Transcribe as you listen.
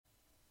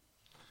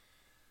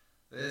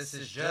This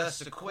is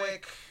just a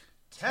quick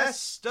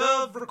test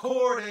of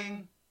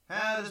recording.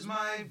 How does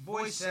my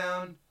voice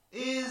sound?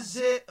 Is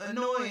it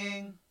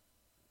annoying?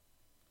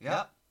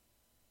 Yep.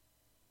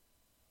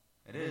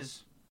 It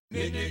is.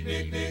 Yeah.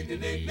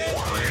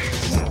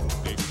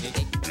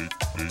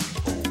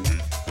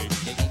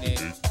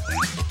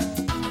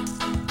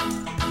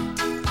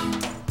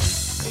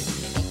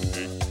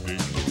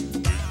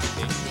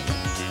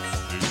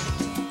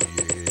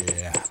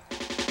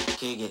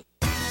 Kick it.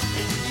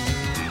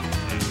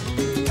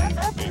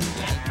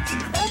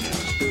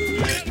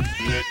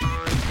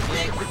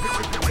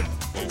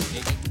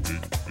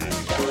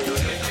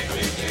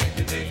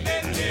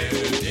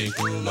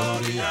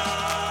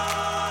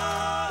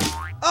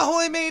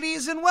 Ahoy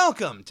mateys and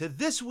welcome to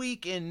This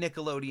Week in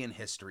Nickelodeon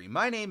History.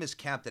 My name is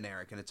Captain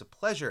Eric and it's a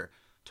pleasure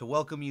to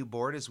welcome you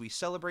aboard as we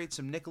celebrate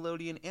some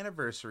Nickelodeon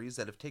anniversaries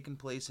that have taken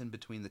place in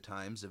between the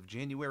times of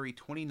January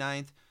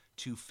 29th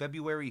to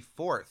February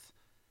 4th.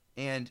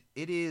 And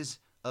it is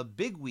a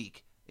big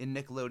week in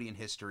Nickelodeon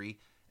history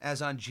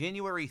as on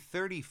January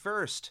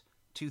 31st,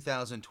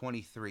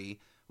 2023,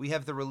 we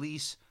have the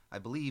release, I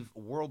believe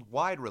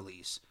worldwide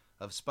release,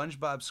 of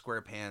SpongeBob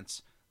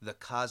SquarePants The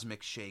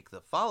Cosmic Shake,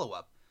 the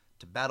follow-up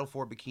to Battle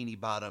for Bikini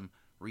Bottom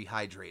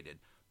Rehydrated.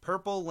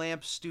 Purple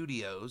Lamp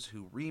Studios,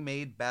 who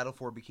remade Battle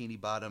for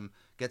Bikini Bottom,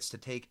 gets to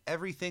take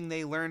everything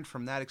they learned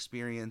from that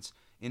experience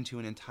into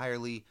an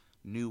entirely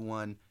new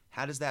one.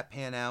 How does that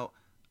pan out?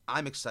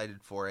 I'm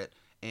excited for it.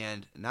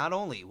 And not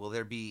only will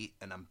there be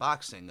an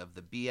unboxing of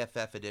the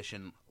BFF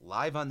edition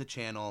live on the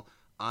channel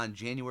on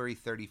January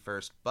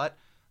 31st, but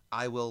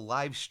I will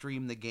live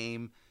stream the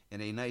game in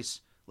a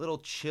nice little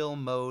chill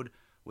mode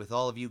with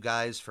all of you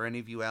guys. For any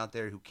of you out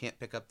there who can't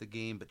pick up the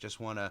game but just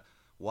want to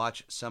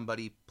watch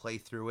somebody play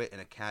through it in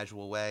a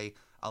casual way,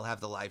 I'll have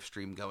the live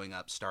stream going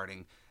up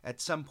starting at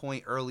some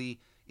point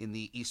early in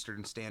the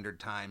Eastern Standard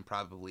Time,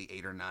 probably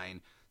 8 or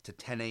 9 to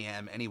 10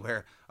 a.m.,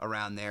 anywhere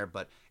around there.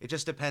 But it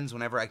just depends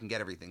whenever I can get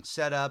everything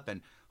set up,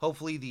 and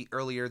hopefully the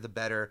earlier the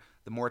better.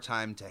 The more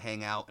time to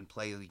hang out and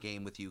play the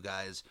game with you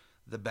guys,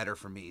 the better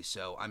for me.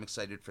 So I'm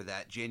excited for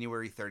that.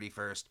 January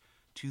 31st,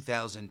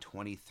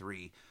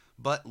 2023.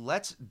 But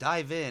let's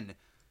dive in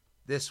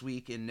this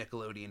week in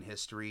Nickelodeon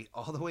history,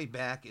 all the way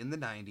back in the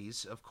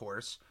 90s, of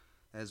course,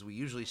 as we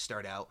usually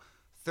start out.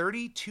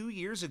 32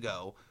 years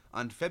ago,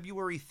 on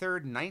February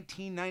 3rd,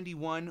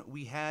 1991,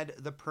 we had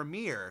the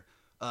premiere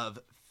of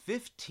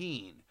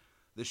 15.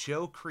 The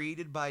show,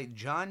 created by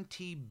John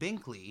T.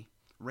 Binkley,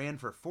 ran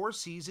for 4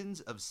 seasons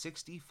of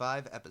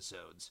 65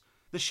 episodes.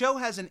 The show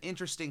has an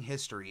interesting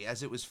history,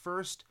 as it was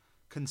first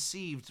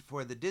conceived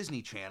for the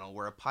Disney Channel,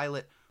 where a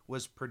pilot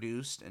was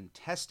produced and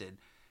tested,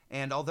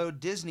 and although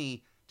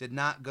Disney did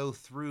not go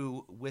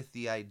through with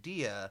the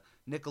idea,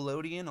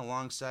 Nickelodeon,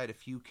 alongside a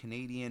few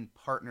Canadian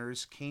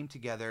partners, came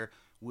together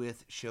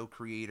with show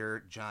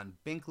creator John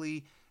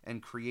Binkley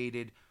and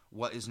created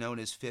what is known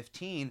as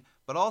 15,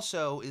 but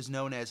also is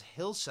known as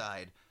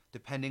Hillside,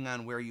 depending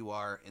on where you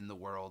are in the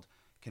world,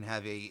 can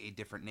have a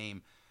different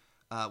name.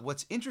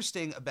 What's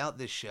interesting about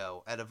this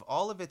show, out of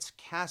all of its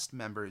cast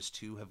members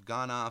to have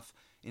gone off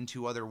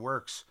into other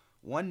works,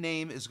 one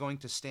name is going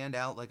to stand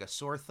out like a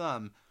sore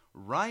thumb: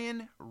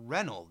 Ryan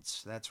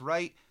Reynolds. That's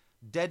right,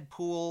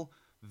 Deadpool,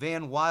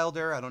 Van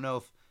Wilder. I don't know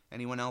if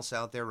anyone else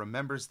out there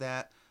remembers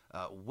that.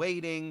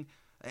 Waiting,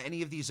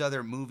 any of these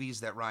other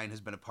movies that Ryan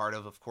has been a part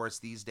of. Of course,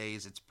 these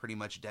days it's pretty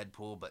much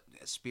Deadpool, but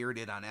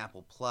Spirited on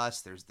Apple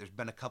Plus. There's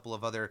been a couple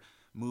of other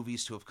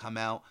movies to have come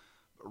out.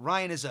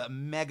 Ryan is a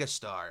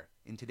megastar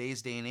in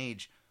today's day and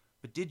age.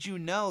 But did you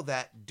know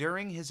that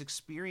during his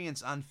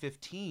experience on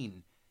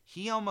 15,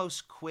 he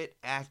almost quit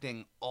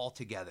acting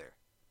altogether?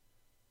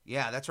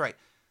 Yeah, that's right.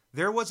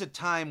 There was a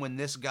time when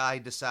this guy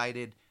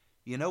decided,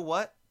 you know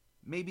what?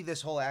 Maybe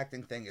this whole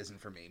acting thing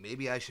isn't for me.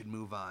 Maybe I should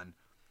move on.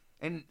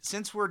 And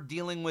since we're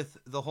dealing with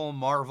the whole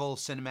Marvel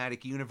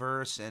Cinematic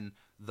Universe and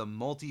the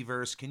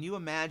multiverse, can you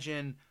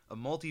imagine a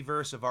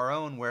multiverse of our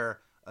own where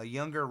a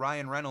younger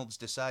Ryan Reynolds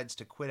decides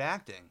to quit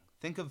acting?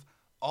 Think of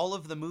all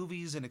of the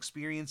movies and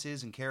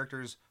experiences and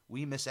characters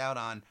we miss out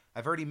on.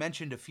 I've already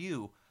mentioned a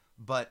few,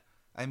 but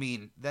I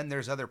mean, then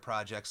there's other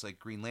projects like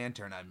Green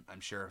Lantern. I'm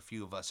sure a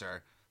few of us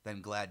are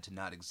then glad to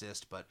not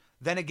exist. But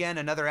then again,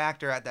 another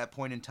actor at that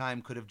point in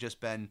time could have just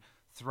been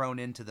thrown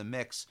into the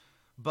mix.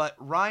 But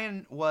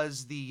Ryan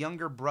was the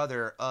younger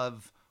brother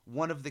of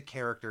one of the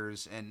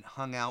characters and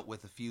hung out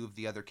with a few of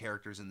the other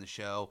characters in the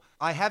show.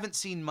 I haven't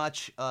seen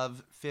much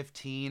of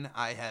 15.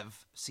 I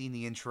have seen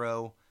the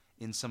intro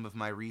in some of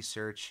my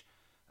research.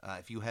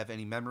 If you have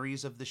any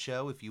memories of the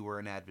show, if you were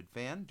an avid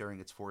fan during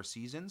its 4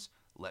 seasons,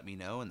 let me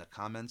know in the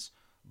comments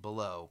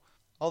below.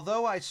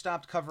 Although I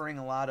stopped covering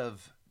a lot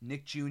of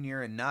Nick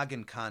Jr. and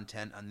Noggin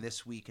content on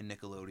This Week in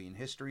Nickelodeon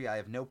History, I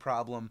have no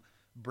problem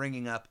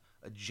bringing up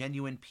a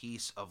genuine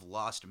piece of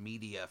lost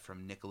media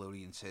from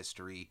Nickelodeon's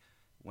history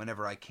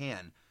whenever I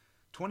can.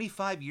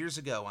 25 years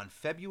ago, on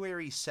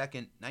February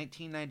 2nd,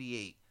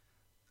 1998,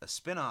 a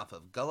spin-off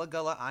of Gullah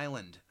Gullah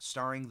Island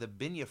starring the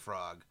Binya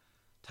Frog,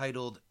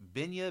 titled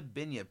Binya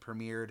Binya,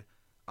 premiered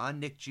on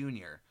Nick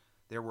Jr.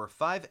 There were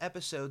 5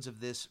 episodes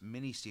of this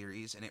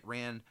miniseries, and it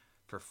ran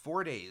for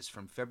 4 days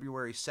from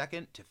February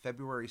 2nd to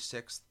February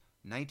 6th,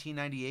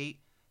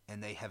 1998,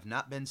 and they have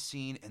not been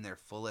seen in their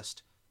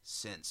fullest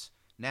since.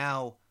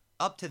 Now,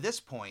 up to this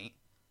point,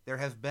 there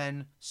have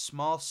been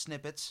small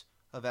snippets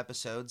of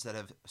episodes that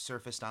have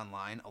surfaced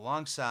online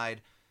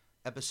alongside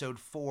episode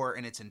 4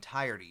 in its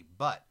entirety,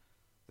 but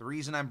the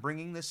reason I'm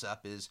bringing this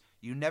up is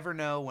you never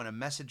know when a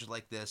message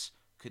like this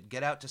could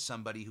get out to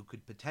somebody who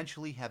could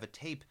potentially have a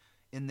tape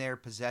in their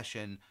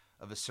possession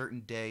of a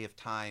certain day of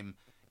time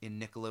in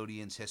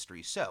Nickelodeon's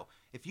history. So,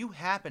 if you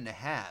happen to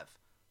have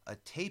a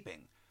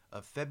taping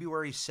of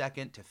February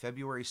 2nd to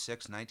February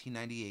 6th,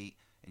 1998,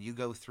 and you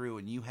go through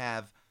and you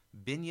have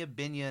Binya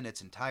Binya in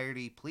its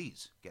entirety,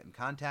 please get in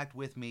contact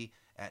with me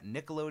at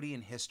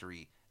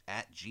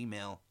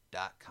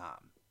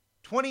nickelodeonhistory@gmail.com.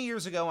 20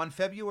 years ago, on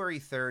February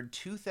 3rd,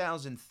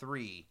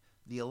 2003,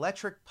 The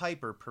Electric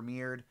Piper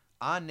premiered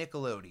on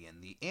Nickelodeon,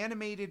 the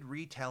animated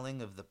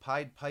retelling of the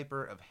Pied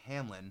Piper of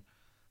Hamelin.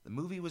 The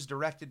movie was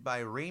directed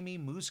by Raimi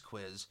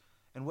Musquiz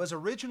and was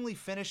originally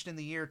finished in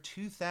the year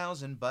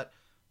 2000, but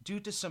due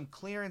to some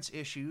clearance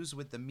issues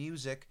with the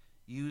music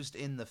used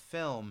in the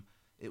film,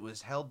 it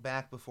was held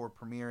back before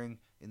premiering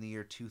in the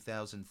year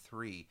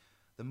 2003.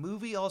 The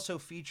movie also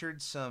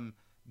featured some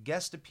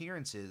guest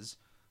appearances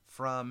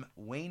from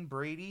Wayne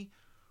Brady,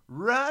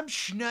 Rob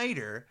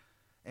Schneider,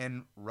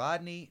 and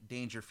Rodney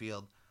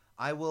Dangerfield.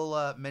 I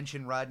will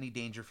mention Rodney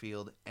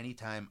Dangerfield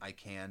anytime I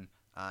can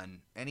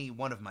on any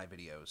one of my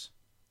videos.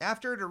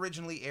 After it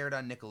originally aired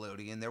on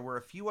Nickelodeon, there were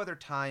a few other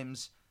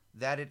times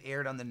that it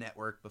aired on the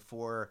network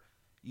before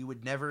you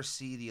would never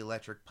see the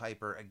Electric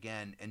Piper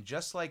again. And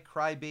just like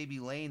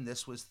Crybaby Lane,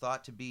 this was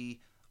thought to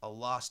be a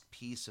lost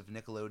piece of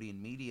Nickelodeon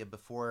media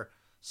before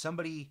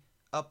somebody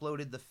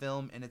uploaded the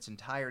film in its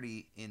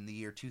entirety in the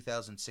year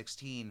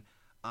 2016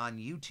 on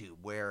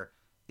YouTube, where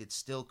it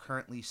still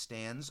currently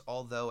stands,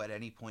 although at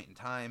any point in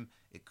time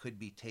it could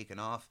be taken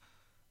off.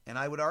 And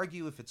I would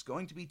argue if it's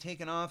going to be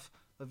taken off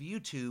of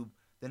YouTube,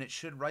 then it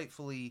should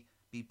rightfully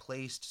be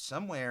placed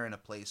somewhere in a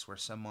place where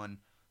someone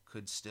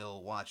could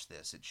still watch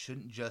this. It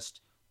shouldn't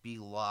just be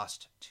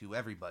lost to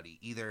everybody.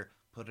 Either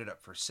put it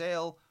up for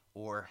sale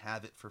or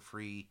have it for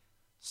free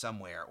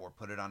somewhere or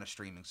put it on a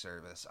streaming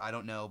service. I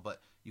don't know,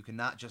 but you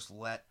cannot just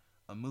let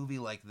a movie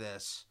like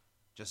this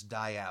just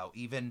die out.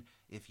 Even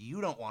if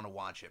you don't want to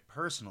watch it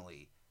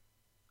personally,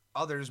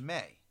 others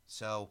may.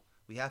 So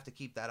we have to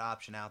keep that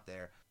option out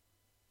there.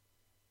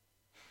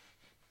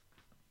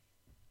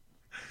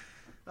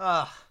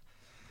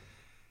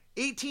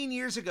 18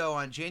 years ago,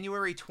 on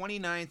January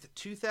 29th,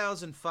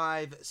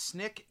 2005,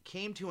 Snick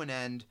came to an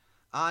end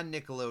on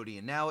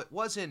Nickelodeon. Now, it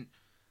wasn't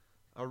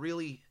a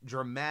really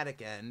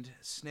dramatic end.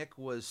 Snick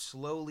was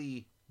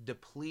slowly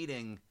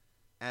depleting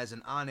as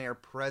an on-air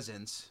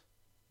presence.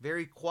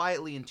 Very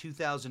quietly in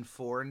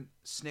 2004,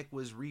 Snick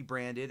was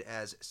rebranded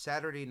as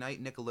Saturday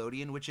Night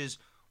Nickelodeon, which is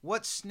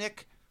what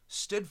Snick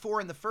stood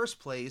for in the first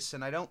place,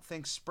 and I don't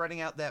think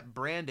spreading out that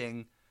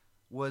branding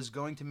was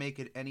going to make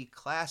it any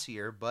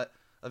classier, but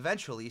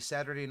eventually,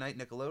 Saturday Night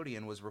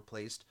Nickelodeon was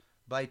replaced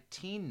by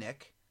Teen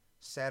Nick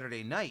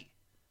Saturday Night.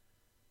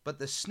 But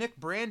the Snick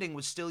branding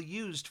was still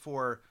used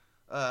for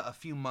a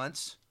few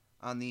months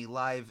on the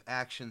live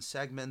action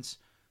segments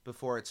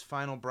before its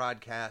final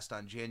broadcast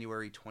on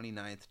January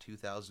 29th,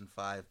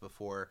 2005,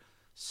 before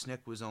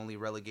Snick was only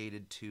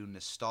relegated to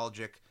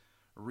nostalgic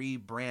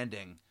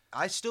rebranding.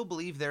 I still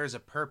believe there is a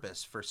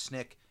purpose for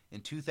Snick in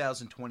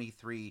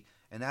 2023,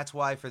 and that's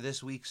why for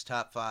this week's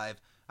Top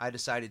 5, I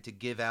decided to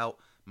give out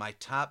my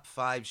top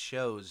 5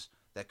 shows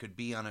that could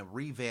be on a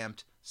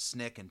revamped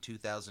Snick in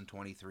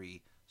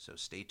 2023, so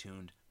stay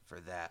tuned for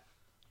that.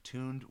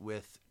 Tuned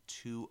with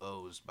 2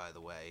 O's, by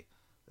the way.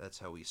 That's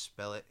how we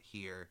spell it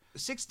here.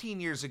 16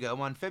 years ago,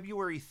 on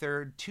February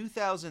 3rd,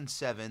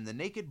 2007, the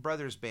Naked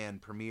Brothers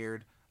Band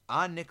premiered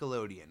on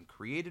Nickelodeon.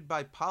 Created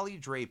by Polly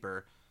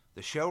Draper,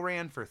 the show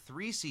ran for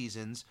 3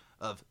 seasons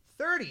of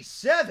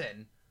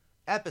 37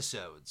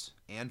 episodes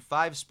and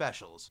 5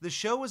 specials. The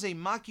show was a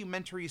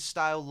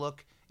mockumentary-style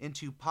look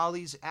into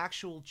Polly's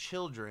actual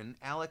children,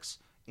 Alex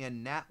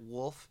and Nat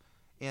Wolf,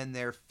 and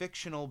their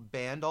fictional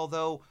band,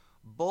 although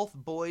both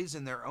boys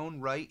in their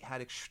own right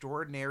had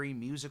extraordinary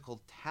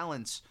musical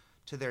talents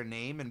to their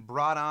name and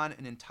brought on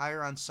an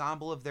entire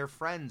ensemble of their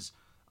friends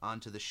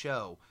onto the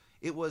show.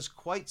 It was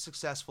quite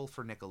successful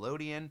for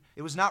Nickelodeon.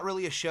 It was not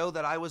really a show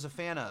that I was a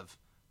fan of,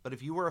 but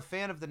if you were a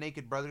fan of the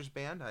Naked Brothers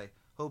Band, I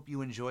hope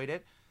you enjoyed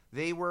it.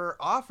 They were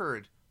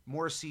offered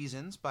more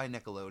seasons by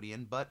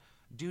Nickelodeon, but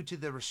due to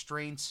the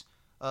restraints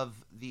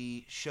of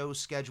the show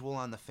schedule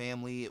on the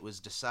family, it was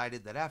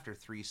decided that after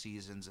 3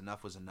 seasons,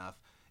 enough was enough.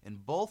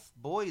 And both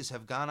boys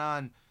have gone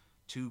on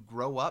to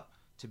grow up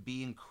to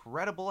be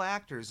incredible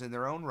actors in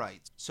their own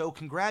rights. So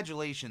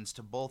congratulations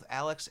to both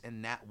Alex and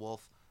Nat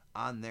Wolf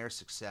on their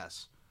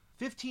success.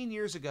 15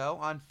 years ago,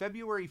 on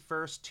February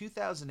 1st,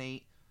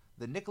 2008,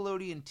 the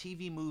Nickelodeon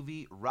TV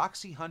movie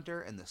Roxy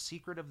Hunter and the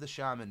Secret of the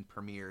Shaman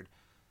premiered.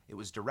 It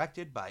was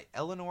directed by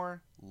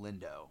Eleanor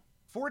Lindo.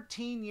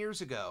 14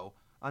 years ago,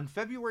 on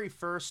February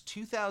 1st,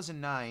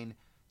 2009,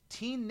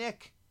 Teen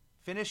Nick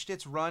finished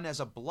its run as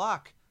a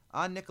block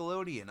on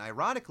Nickelodeon.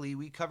 Ironically,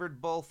 we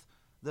covered both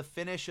the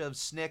finish of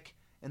Snick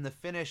and the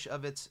finish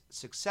of its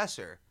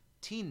successor,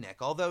 Teen Nick.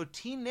 Although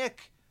Teen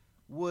Nick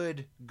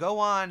would go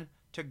on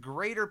to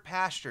greater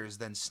pastures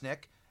than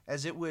Snick,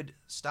 as it would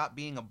stop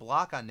being a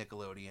block on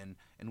Nickelodeon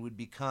and would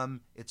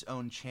become its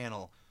own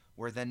channel,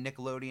 where then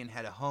Nickelodeon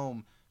had a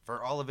home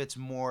for all of its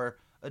more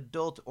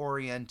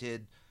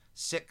adult-oriented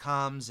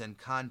sitcoms and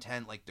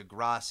content like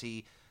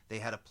Degrassi. They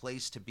had a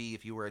place to be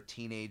if you were a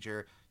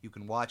teenager. You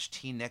can watch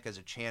Teen Nick as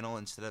a channel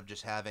instead of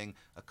just having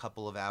a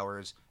couple of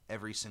hours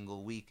every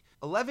single week.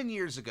 11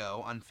 years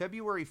ago, on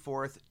February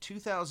 4th,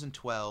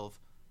 2012,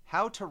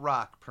 How to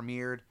Rock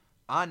premiered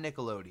on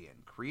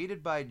Nickelodeon.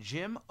 Created by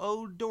Jim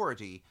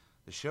O'Doherty,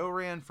 the show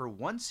ran for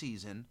one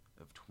season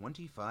of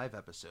 25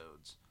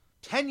 episodes.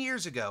 10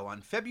 years ago,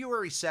 on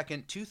February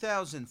 2nd,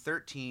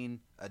 2013,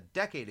 a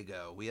decade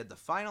ago, we had the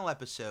final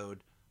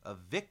episode of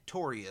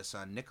Victorious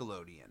on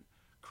Nickelodeon.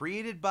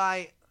 Created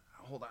by,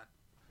 hold on,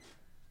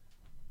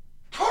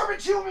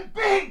 Garbage Human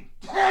Being,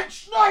 Dan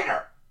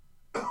Schneider!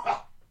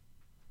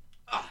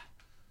 Alright,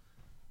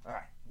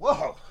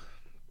 whoa.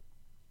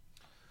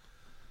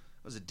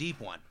 That was a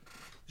deep one.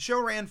 The show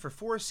ran for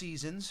 4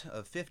 seasons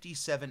of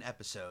 57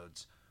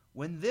 episodes.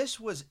 When this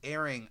was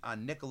airing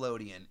on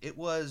Nickelodeon, it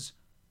was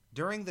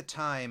during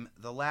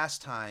the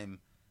last time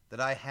that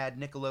I had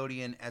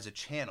Nickelodeon as a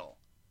channel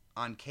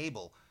on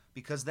cable,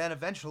 because then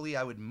eventually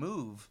I would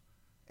move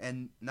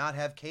and not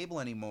have cable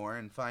anymore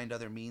and find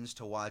other means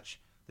to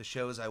watch the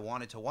shows I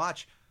wanted to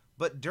watch.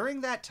 But during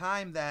that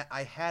time that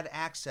I had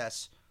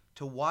access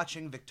to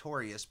watching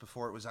Victorious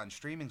before it was on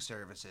streaming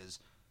services,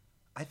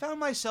 I found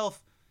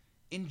myself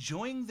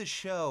enjoying the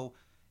show,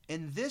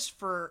 and this,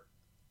 for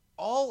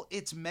all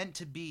it's meant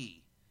to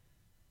be,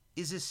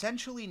 is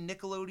essentially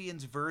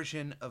Nickelodeon's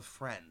version of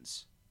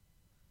Friends.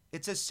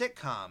 It's a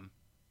sitcom,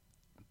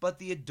 but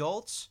the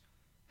adults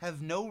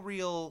have no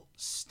real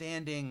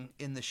standing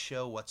in the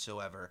show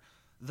whatsoever.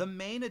 The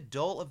main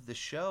adult of the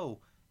show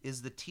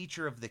is the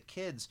teacher of the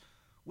kids,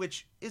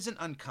 which isn't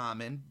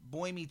uncommon.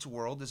 Boy Meets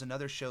World is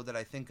another show that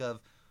I think of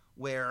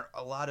where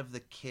a lot of the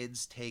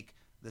kids take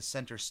the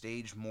center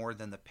stage more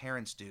than the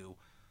parents do.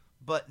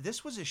 But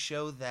this was a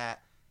show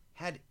that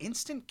had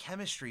instant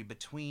chemistry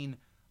between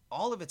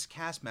all of its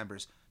cast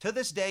members. To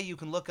this day, you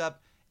can look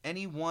up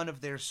any one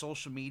of their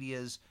social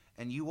medias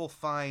and you will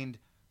find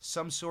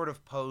some sort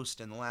of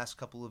post in the last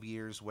couple of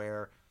years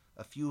where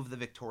a few of the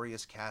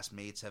Victorious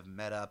castmates have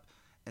met up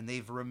and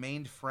they've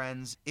remained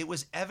friends. It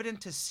was evident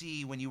to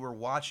see when you were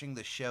watching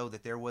the show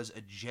that there was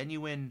a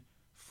genuine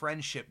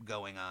friendship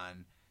going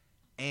on,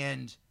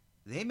 and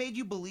they made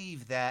you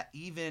believe that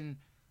even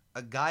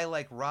a guy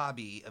like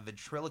Robbie, a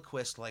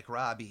ventriloquist like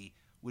Robbie,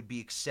 would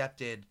be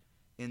accepted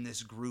in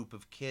this group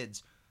of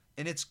kids.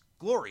 And it's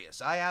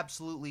glorious. I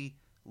absolutely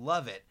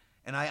love it.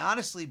 And I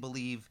honestly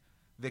believe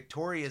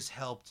Victorious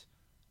helped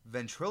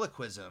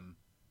ventriloquism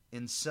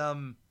in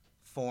some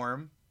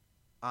form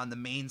on the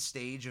main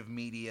stage of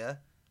media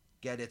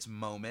get its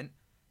moment.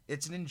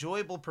 It's an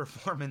enjoyable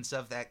performance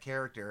of that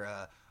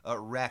character,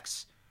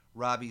 Rex,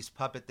 Robbie's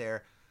puppet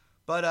there.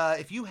 But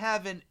if you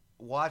haven't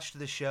watched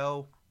the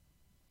show,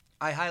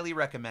 I highly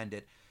recommend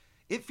it.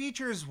 It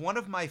features one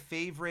of my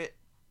favorite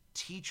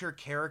teacher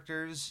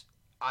characters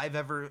I've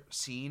ever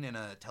seen in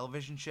a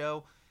television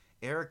show.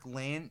 Eric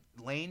Lange,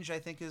 I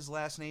think his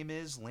last name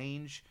is.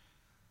 Lange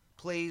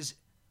plays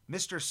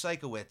Mr.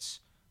 Sikowitz,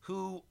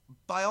 who,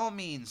 by all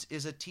means,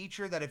 is a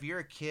teacher that if you're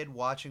a kid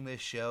watching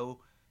this show,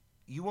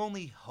 you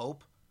only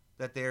hope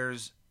that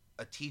there's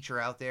a teacher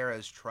out there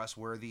as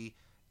trustworthy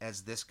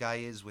as this guy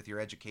is with your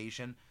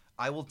education.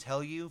 I will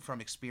tell you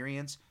from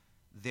experience,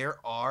 there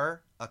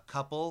are a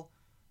couple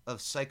of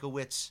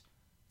Sikowitz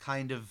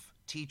kind of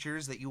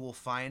teachers that you will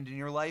find in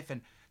your life,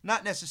 and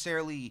not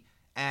necessarily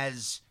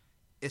as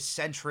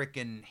eccentric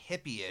and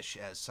hippie-ish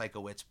as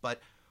Sikowitz,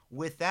 but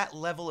with that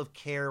level of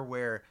care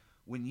where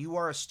when you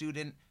are a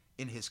student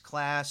in his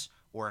class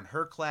or in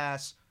her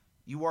class,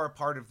 you are a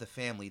part of the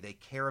family. They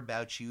care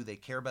about you, they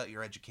care about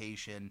your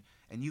education,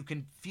 and you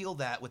can feel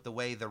that with the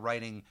way the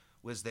writing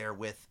was there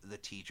with the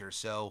teacher.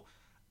 So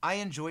I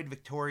enjoyed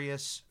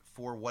Victorious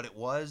for what it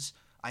was.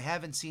 I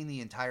haven't seen the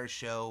entire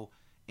show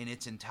in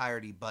its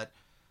entirety, but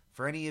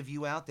for any of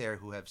you out there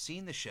who have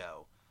seen the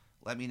show,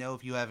 let me know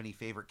if you have any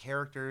favorite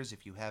characters,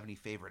 if you have any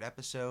favorite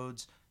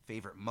episodes,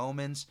 favorite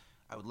moments.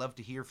 I would love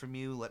to hear from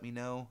you. Let me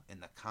know in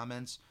the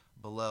comments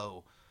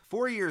below.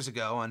 4 years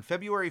ago, on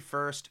February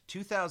 1st,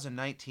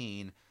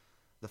 2019,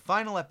 the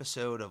final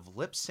episode of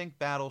Lip Sync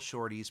Battle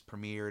Shorties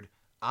premiered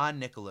on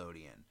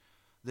Nickelodeon.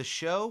 The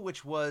show,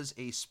 which was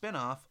a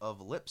spin-off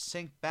of Lip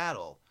Sync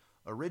Battle,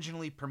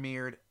 originally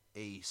premiered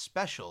a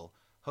special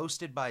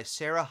hosted by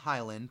Sarah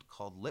Hyland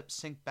called Lip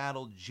Sync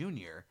Battle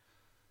Jr.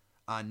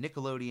 on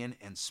Nickelodeon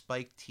and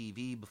Spike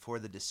TV before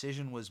the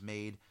decision was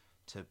made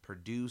to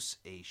produce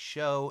a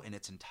show in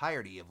its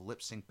entirety of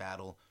Lip Sync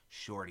Battle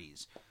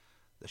Shorties.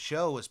 The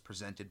show was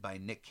presented by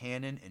Nick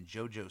Cannon and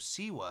JoJo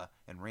Siwa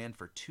and ran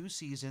for 2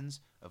 seasons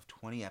of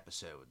 20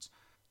 episodes.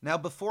 Now,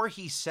 before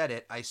he said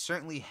it, I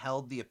certainly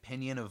held the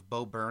opinion of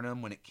Bo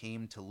Burnham when it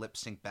came to lip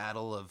sync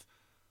battle of,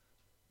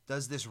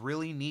 does this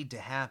really need to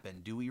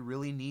happen? Do we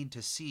really need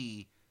to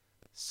see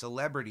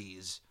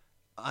celebrities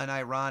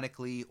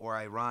unironically or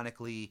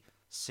ironically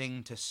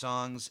sing to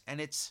songs? And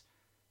it's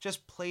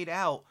just played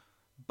out.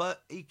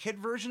 But a kid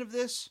version of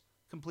this,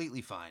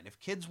 completely fine. If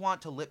kids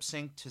want to lip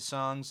sync to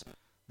songs,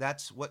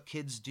 that's what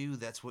kids do.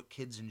 That's what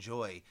kids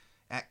enjoy.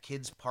 At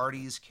kids'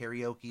 parties,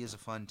 karaoke is a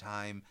fun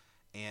time.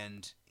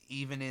 And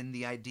even in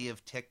the idea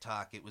of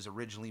TikTok, it was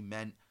originally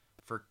meant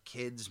for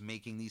kids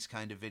making these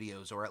kind of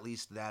videos, or at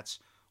least that's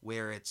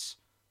where its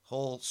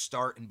whole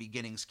start and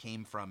beginnings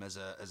came from, as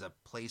a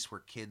place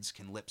where kids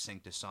can lip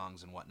sync to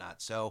songs and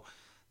whatnot. So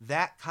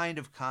that kind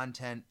of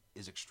content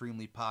is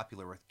extremely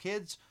popular with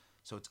kids,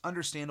 so it's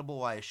understandable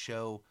why a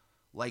show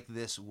like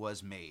this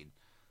was made.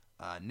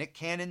 Nick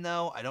Cannon,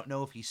 though, I don't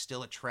know if he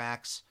still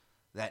attracts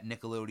that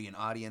Nickelodeon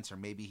audience, or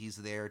maybe he's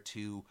there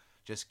to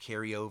just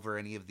carry over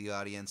any of the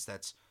audience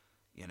that's,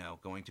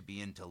 going to be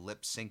into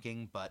lip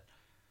syncing, but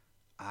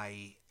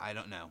I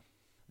don't know.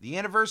 The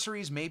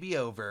anniversaries may be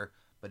over,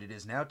 but it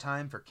is now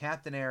time for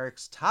Captain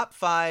Eric's Top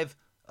 5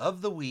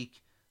 of the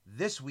week.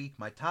 This week,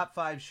 my top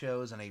 5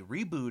 shows on a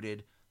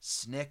rebooted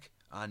Snick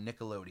on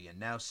Nickelodeon.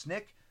 Now,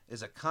 Snick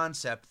is a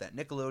concept that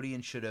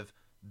Nickelodeon should have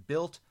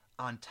built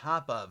on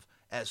top of,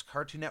 as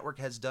Cartoon Network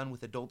has done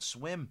with Adult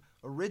Swim.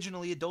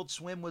 Originally, Adult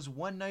Swim was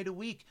one night a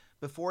week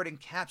before it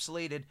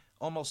encapsulated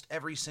almost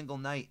every single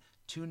night.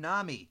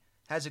 Toonami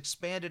has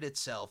expanded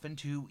itself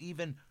into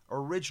even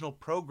original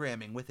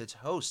programming with its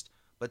host,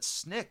 but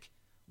Snick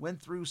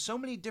went through so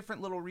many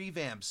different little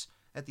revamps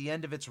at the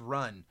end of its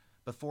run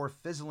before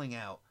fizzling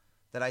out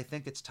that I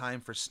think it's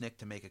time for Snick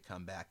to make a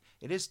comeback.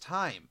 It is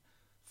time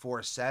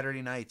for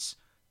Saturday nights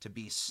to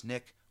be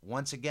Snick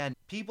once again.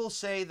 People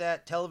say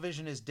that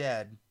television is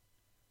dead,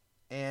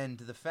 and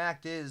the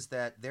fact is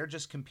that they're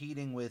just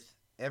competing with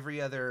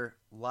every other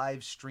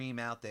live stream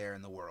out there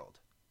in the world.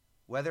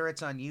 Whether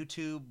it's on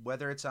YouTube,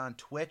 whether it's on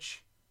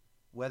Twitch,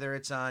 whether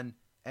it's on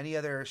any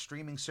other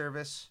streaming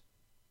service,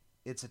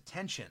 it's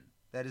attention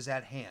that is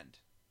at hand.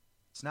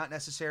 It's not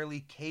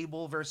necessarily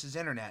cable versus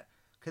internet,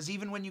 because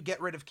even when you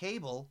get rid of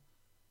cable,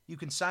 you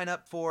can sign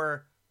up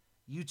for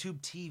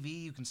YouTube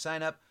TV, you can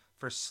sign up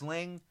for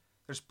Sling.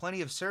 There's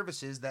plenty of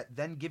services that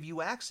then give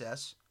you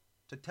access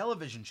to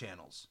television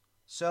channels.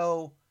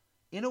 So,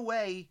 in a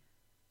way,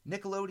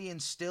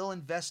 Nickelodeon's still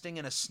investing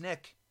in a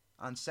Snick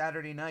on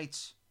Saturday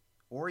nights,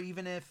 or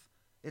even if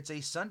it's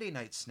a Sunday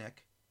night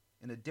Snick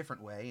in a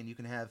different way, and you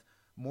can have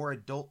more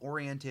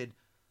adult-oriented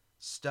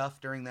stuff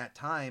during that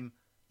time.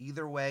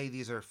 Either way,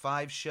 these are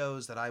 5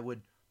 shows that I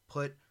would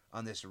put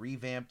on this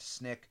revamped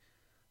Snick.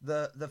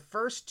 The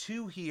first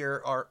 2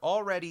 here are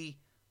already,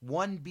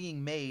 1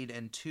 being made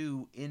and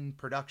 2 in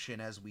production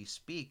as we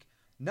speak.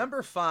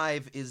 Number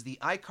 5 is the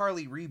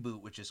iCarly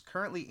reboot, which is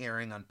currently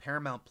airing on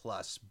Paramount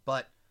Plus,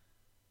 but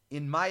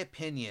in my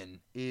opinion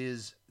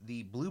is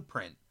the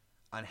blueprint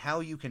on how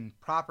you can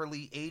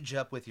properly age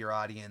up with your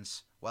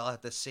audience while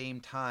at the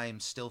same time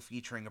still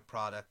featuring a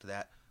product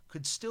that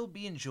could still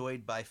be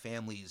enjoyed by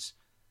families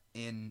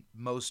in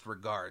most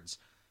regards.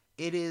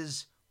 It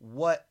is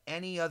what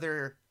any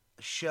other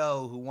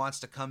show who wants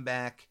to come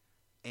back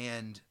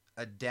and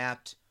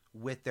adapt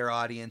with their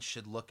audience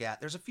should look at.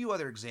 There's a few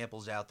other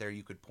examples out there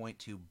you could point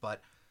to,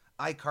 but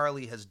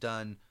iCarly has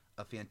done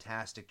a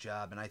fantastic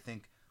job, and I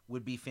think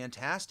would be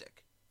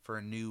fantastic for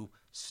a new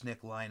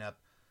Snick lineup.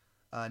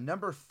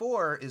 Number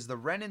 4 is the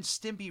Ren and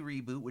Stimpy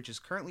reboot, which is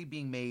currently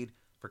being made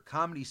for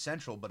Comedy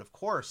Central, but of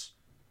course,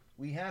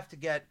 we have to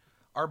get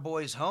our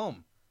boys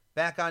home,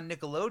 back on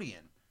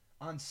Nickelodeon.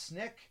 On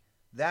Snick,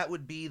 that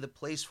would be the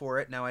place for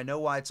it. Now, I know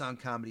why it's on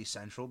Comedy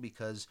Central,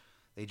 because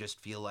they just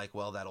feel like,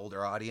 well, that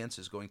older audience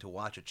is going to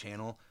watch a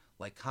channel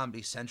like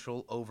Comedy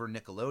Central over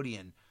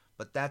Nickelodeon.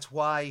 But that's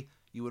why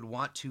you would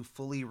want to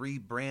fully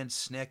rebrand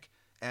Snick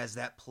as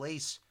that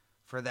place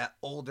for that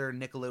older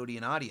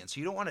Nickelodeon audience.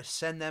 You don't want to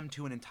send them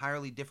to an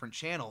entirely different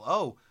channel.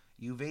 Oh,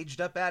 you've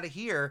aged up out of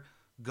here,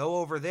 go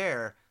over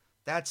there.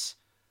 That's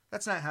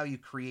not how you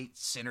create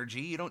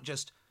synergy. You don't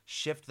just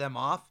shift them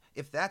off.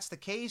 If that's the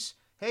case,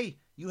 hey,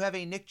 you have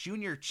a Nick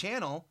Jr.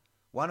 channel.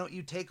 Why don't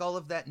you take all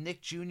of that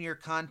Nick Jr.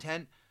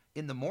 content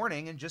in the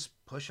morning and just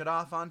push it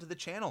off onto the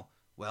channel?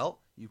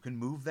 Well, you can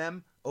move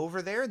them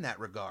over there in that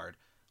regard.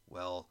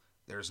 Well,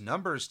 there's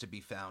numbers to be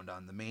found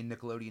on the main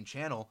Nickelodeon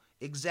channel.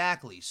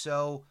 Exactly.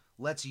 So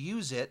let's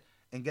use it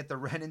and get the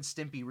Ren and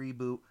Stimpy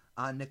reboot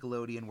on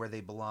Nickelodeon where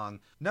they belong.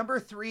 Number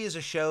 3 is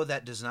a show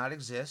that does not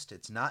exist.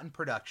 It's not in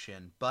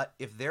production. But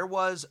if there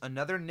was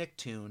another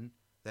Nicktoon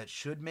that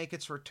should make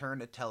its return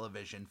to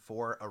television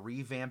for a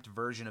revamped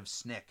version of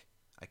Snick,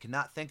 I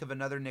cannot think of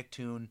another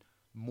Nicktoon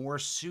more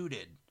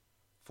suited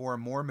for a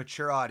more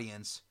mature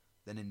audience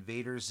than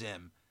Invader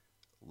Zim.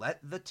 Let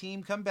the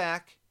team come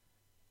back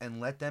and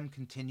let them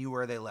continue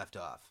where they left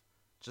off.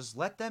 Just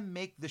let them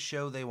make the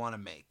show they want to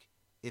make.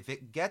 If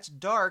it gets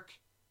dark,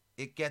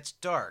 it gets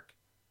dark.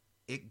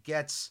 It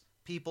gets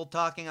people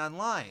talking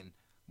online.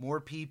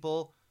 More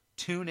people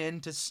tune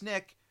in to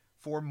Snick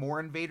for more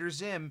Invader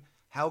Zim.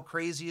 How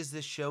crazy is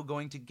this show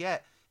going to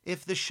get?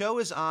 If the show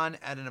is on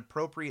at an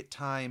appropriate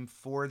time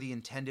for the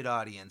intended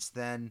audience,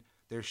 then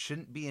there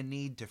shouldn't be a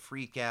need to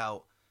freak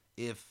out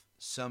if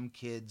some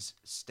kids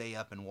stay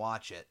up and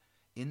watch it.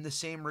 In the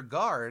same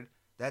regard,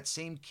 that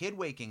same kid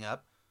waking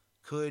up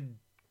could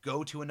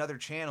go to another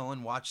channel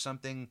and watch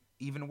something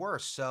even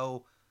worse.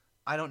 So,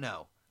 I don't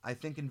know. I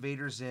think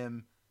Invader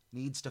Zim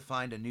needs to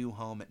find a new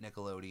home at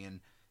Nickelodeon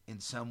in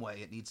some way.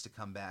 It needs to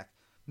come back.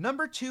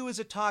 Number 2 is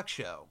a talk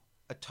show.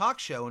 A talk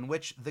show in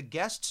which the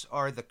guests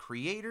are the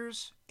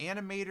creators,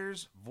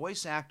 animators,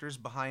 voice actors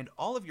behind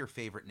all of your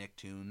favorite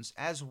Nicktoons,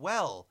 as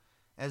well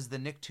as the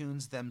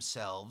Nicktoons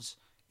themselves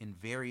in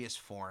various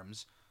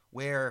forms,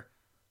 where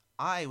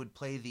I would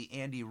play the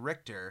Andy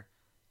Richter,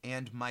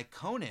 and my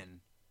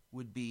Conan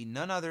would be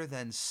none other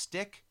than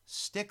Stick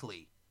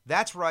Stickly.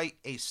 That's right,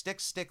 a Stick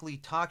Stickly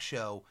talk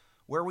show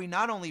where we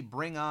not only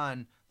bring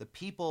on the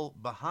people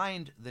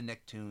behind the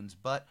Nicktoons,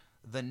 but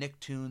the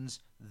Nicktoons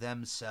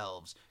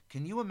themselves.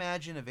 Can you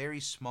imagine a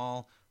very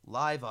small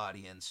live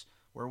audience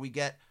where we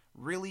get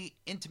really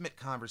intimate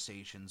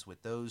conversations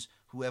with those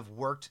who have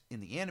worked in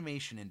the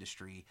animation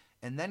industry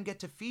and then get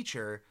to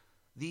feature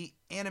the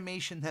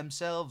animation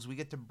themselves? We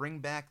get to bring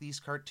back these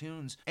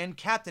cartoons. And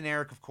Captain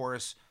Eric, of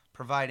course,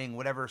 providing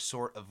whatever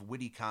sort of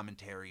witty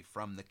commentary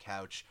from the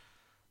couch.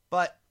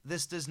 But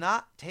this does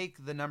not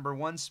take the number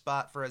 1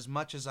 spot. For as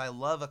much as I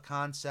love a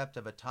concept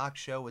of a talk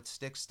show with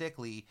Stick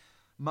Stickly,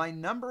 my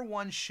number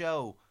 1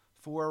 show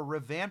for a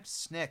revamped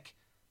Snick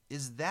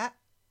is that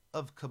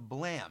of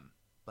Kablam.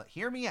 But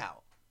hear me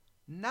out.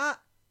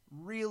 Not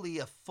really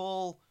a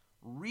full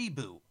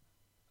reboot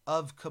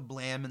of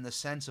Kablam in the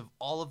sense of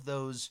all of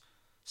those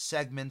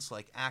segments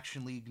like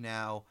Action League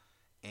Now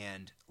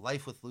and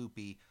Life with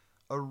Loopy.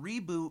 A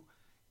reboot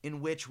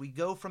in which we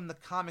go from the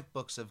comic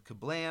books of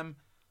Kablam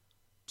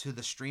to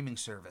the streaming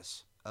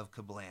service of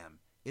Kablam.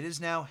 It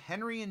is now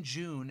Henry and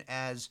June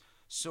as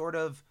sort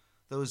of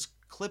those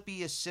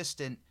clippy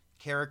assistant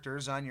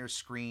characters on your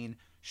screen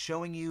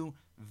showing you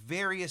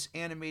various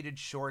animated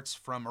shorts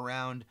from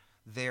around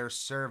their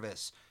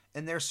service.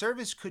 And their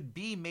service could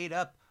be made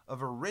up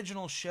of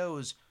original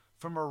shows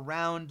from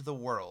around the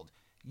world.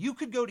 You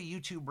could go to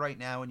YouTube right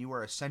now and you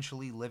are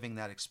essentially living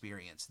that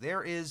experience.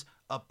 There is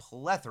a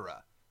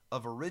plethora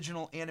of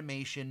original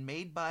animation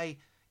made by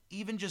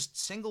even just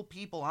single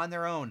people on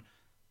their own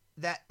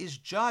that is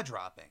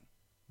jaw-dropping.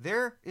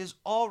 There is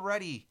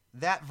already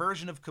that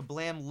version of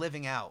Kablam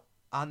living out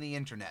on the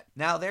internet.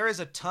 Now, there is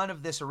a ton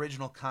of this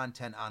original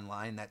content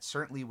online that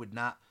certainly would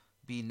not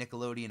be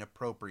Nickelodeon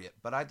appropriate,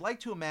 but I'd like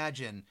to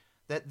imagine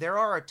that there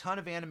are a ton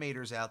of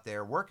animators out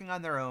there working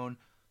on their own,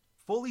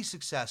 fully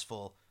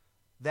successful,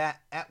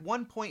 that at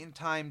one point in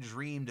time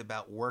dreamed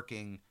about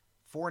working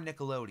for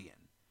Nickelodeon.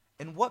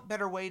 And what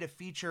better way to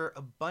feature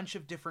a bunch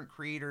of different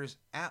creators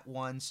at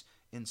once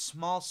in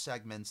small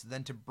segments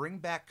than to bring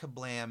back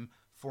Kablam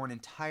for an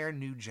entire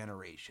new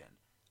generation?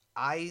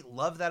 I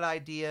love that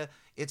idea.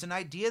 It's an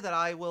idea that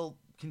I will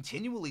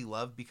continually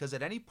love because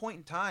at any point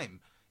in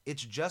time,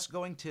 it's just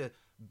going to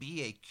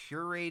be a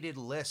curated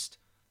list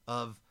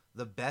of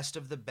the best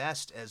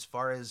as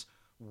far as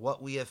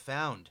what we have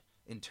found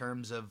in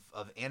terms of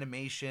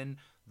animation,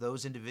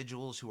 those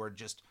individuals who are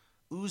just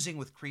oozing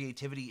with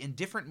creativity in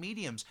different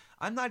mediums.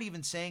 I'm not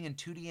even saying in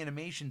 2D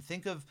animation.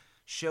 Think of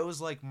shows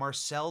like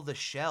Marcel the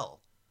Shell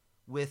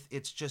with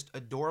its just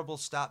adorable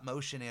stop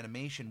motion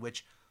animation,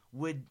 which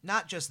would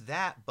not just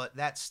that, but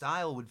that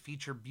style would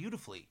feature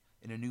beautifully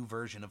in a new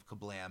version of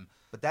Kablam.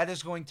 But that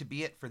is going to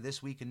be it for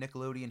this week in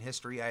Nickelodeon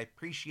history. I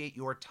appreciate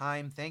your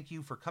time. Thank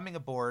you for coming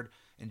aboard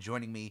and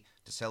joining me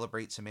to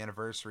celebrate some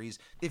anniversaries.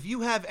 If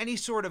you have any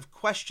sort of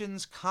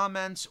questions,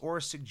 comments, or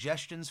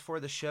suggestions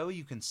for the show,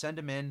 you can send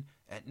them in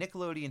at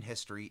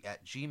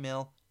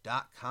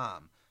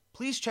nickelodeonhistory@gmail.com.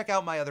 Please check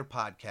out my other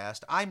podcast,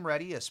 I'm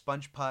Ready, a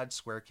SpongePod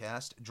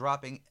Squarecast,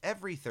 dropping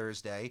every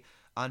Thursday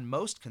on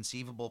most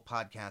conceivable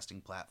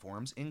podcasting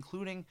platforms,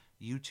 including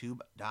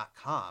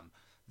youtube.com.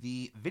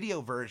 The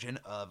video version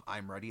of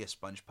I'm Ready, a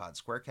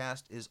SpongePod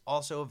Squarecast is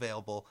also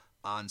available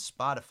on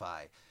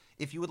Spotify.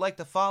 If you would like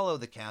to follow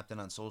the Captain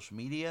on social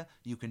media,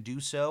 you can do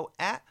so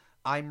at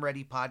I'm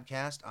Ready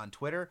Podcast on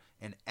Twitter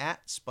and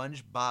at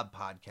SpongeBob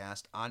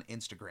Podcast on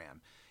Instagram.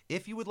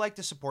 If you would like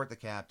to support the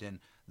Captain,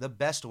 the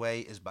best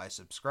way is by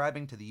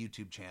subscribing to the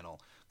YouTube channel,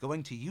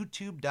 going to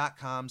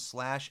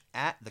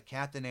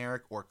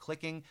youtube.com/@thecaptaineric or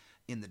clicking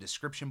in the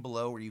description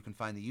below where you can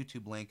find the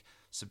YouTube link.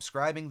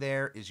 Subscribing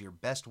there is your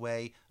best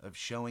way of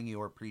showing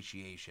your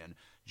appreciation.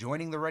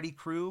 Joining the Ready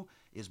crew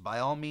is by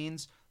all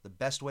means the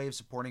best way of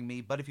supporting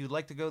me, but if you'd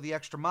like to go the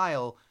extra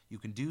mile, you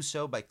can do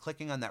so by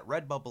clicking on that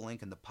Redbubble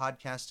link in the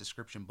podcast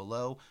description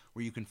below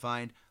where you can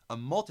find a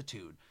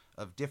multitude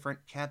of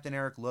different Captain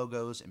Eric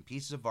logos and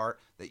pieces of art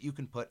that you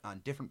can put on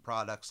different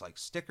products like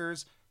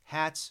stickers,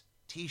 hats,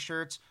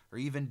 t-shirts, or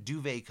even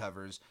duvet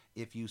covers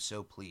if you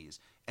so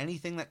please.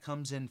 Anything that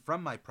comes in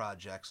from my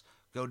projects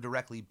go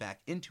directly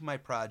back into my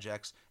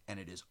projects, and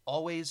it is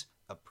always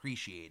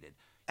appreciated.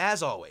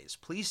 As always,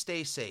 please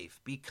stay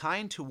safe, be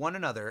kind to one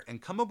another,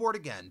 and come aboard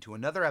again to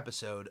another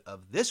episode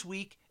of This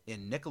Week in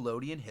in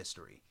Nickelodeon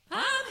history.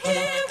 I'm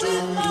here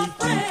with my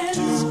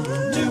friends,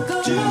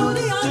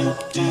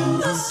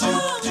 Nickelodeon, the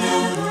song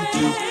never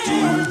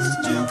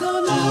ends.